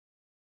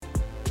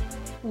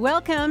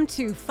Welcome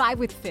to Five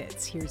with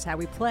Fitz. Here's how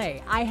we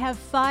play. I have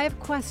 5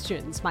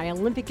 questions my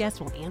Olympic guests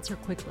will answer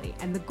quickly,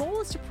 and the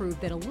goal is to prove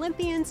that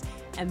Olympians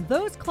and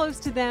those close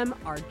to them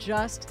are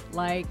just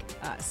like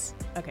us.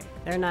 Okay,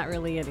 they're not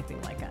really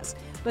anything like us,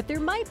 but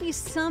there might be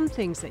some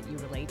things that you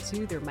relate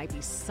to. There might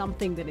be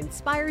something that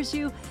inspires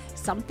you,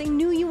 something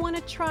new you want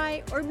to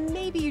try, or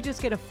maybe you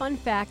just get a fun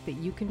fact that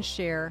you can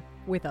share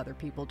with other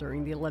people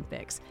during the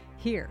Olympics.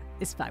 Here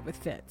is Five with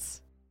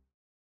Fitz.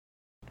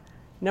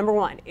 Number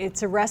 1,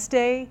 it's a rest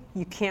day,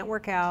 you can't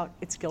work out,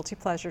 it's guilty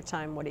pleasure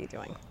time. What are you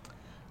doing?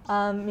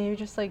 Maybe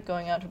just like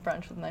going out to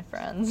brunch with my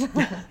friends.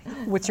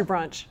 What's your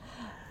brunch?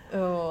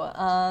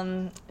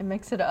 I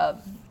mix it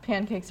up.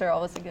 Pancakes are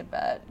always a good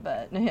bet,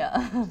 but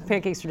yeah.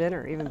 Pancakes for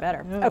dinner, even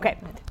better. Okay,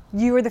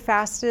 you are the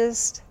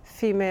fastest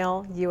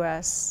female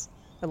U.S.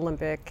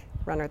 Olympic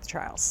runner at the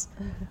trials.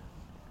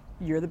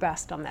 You're the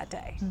best on that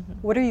day.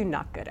 What are you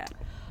not good at?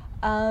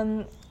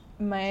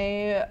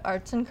 My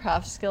arts and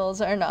crafts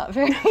skills are not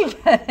very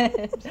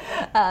good.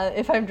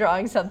 If I'm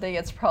drawing something,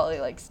 it's probably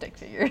like stick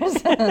figures.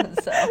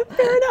 So.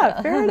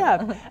 Fair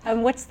enough.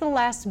 What's the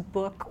last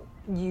book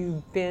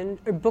you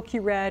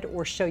read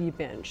or show you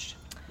binged?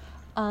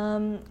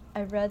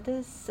 I read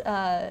this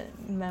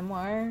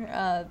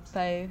memoir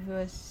by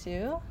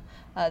Fiona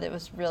that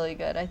was really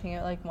good. I think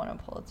it like won a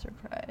Pulitzer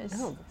Prize.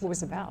 Oh, what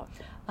was it about?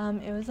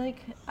 It was like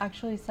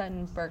actually set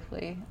in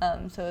Berkeley.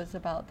 So it was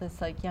about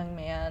this like young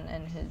man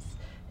and his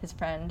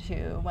friend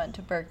who went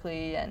to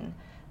Berkeley, and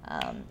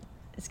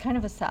it's kind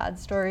of a sad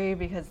story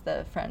because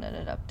the friend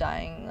ended up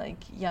dying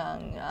like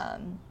young,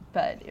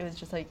 but it was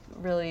just like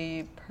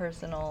really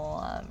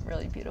personal,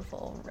 really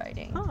beautiful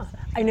writing. Huh.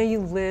 I know you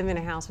live in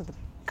a house with a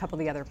couple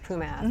of the other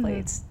Puma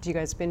athletes. Do you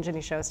guys binge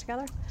any shows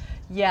together?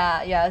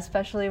 Yeah,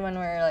 especially when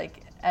we're like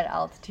at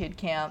altitude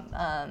camp.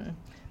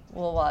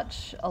 We'll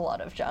watch a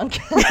lot of junk.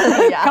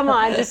 Yeah. Come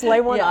on, just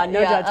lay one on,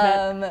 no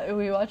judgment.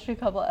 We watched a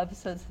couple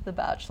episodes of The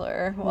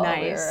Bachelor while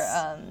we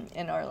were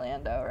in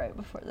Orlando right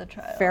before the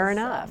trials. Fair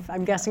enough.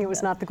 I'm guessing it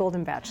was not the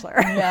Golden Bachelor.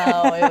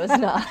 No, it was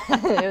not.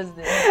 It was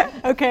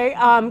the Okay,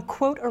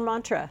 quote or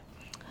mantra?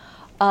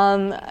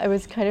 I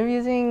was kind of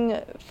using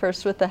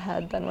first with the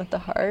head, then with the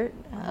heart.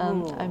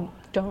 I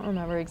don't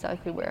remember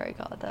exactly where I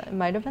got that. It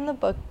might have been the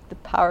book, The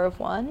Power of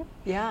One.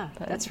 Yeah,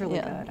 that's really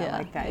good. I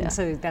like that. Yeah. And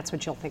so that's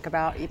what you'll think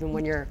about even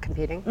when you're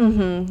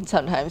competing?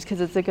 Sometimes,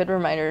 because it's a good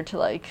reminder to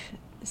like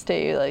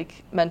stay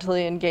like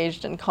mentally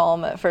engaged and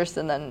calm at first,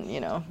 and then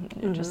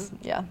just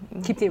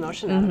keep the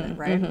emotion out of it,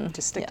 right?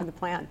 Just stick to the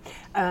plan.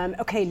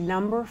 Okay,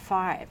 number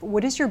 5.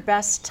 What is your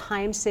best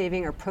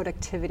time-saving or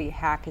productivity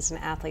hack as an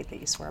athlete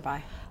that you swear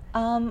by?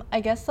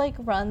 I guess like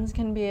runs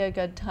can be a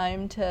good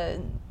time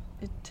to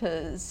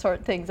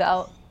sort things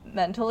out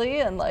mentally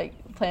and like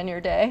plan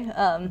your day.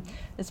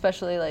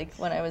 Especially like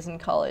when I was in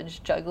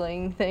college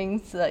juggling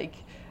things, like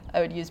I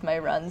would use my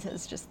runs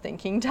as just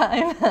thinking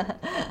time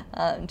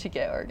to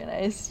get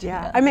organized.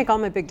 Yeah, I make all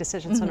my big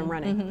decisions when I'm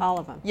running, all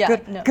of them. Yeah,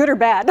 good or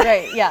bad.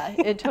 Right. Yeah,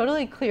 it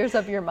totally clears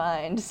up your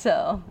mind.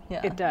 So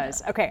yeah, it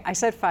does. Okay, I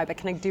said 5, but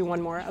can I do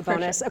one more? A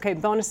bonus. Sure. Okay,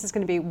 bonus is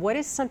going to be, what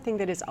is something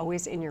that is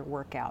always in your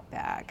workout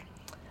bag?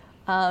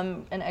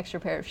 An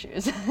extra pair of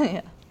shoes.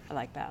 Yeah. I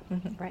like that.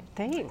 Right,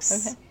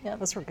 thanks. Okay. Yeah.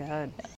 Those were good. Yeah.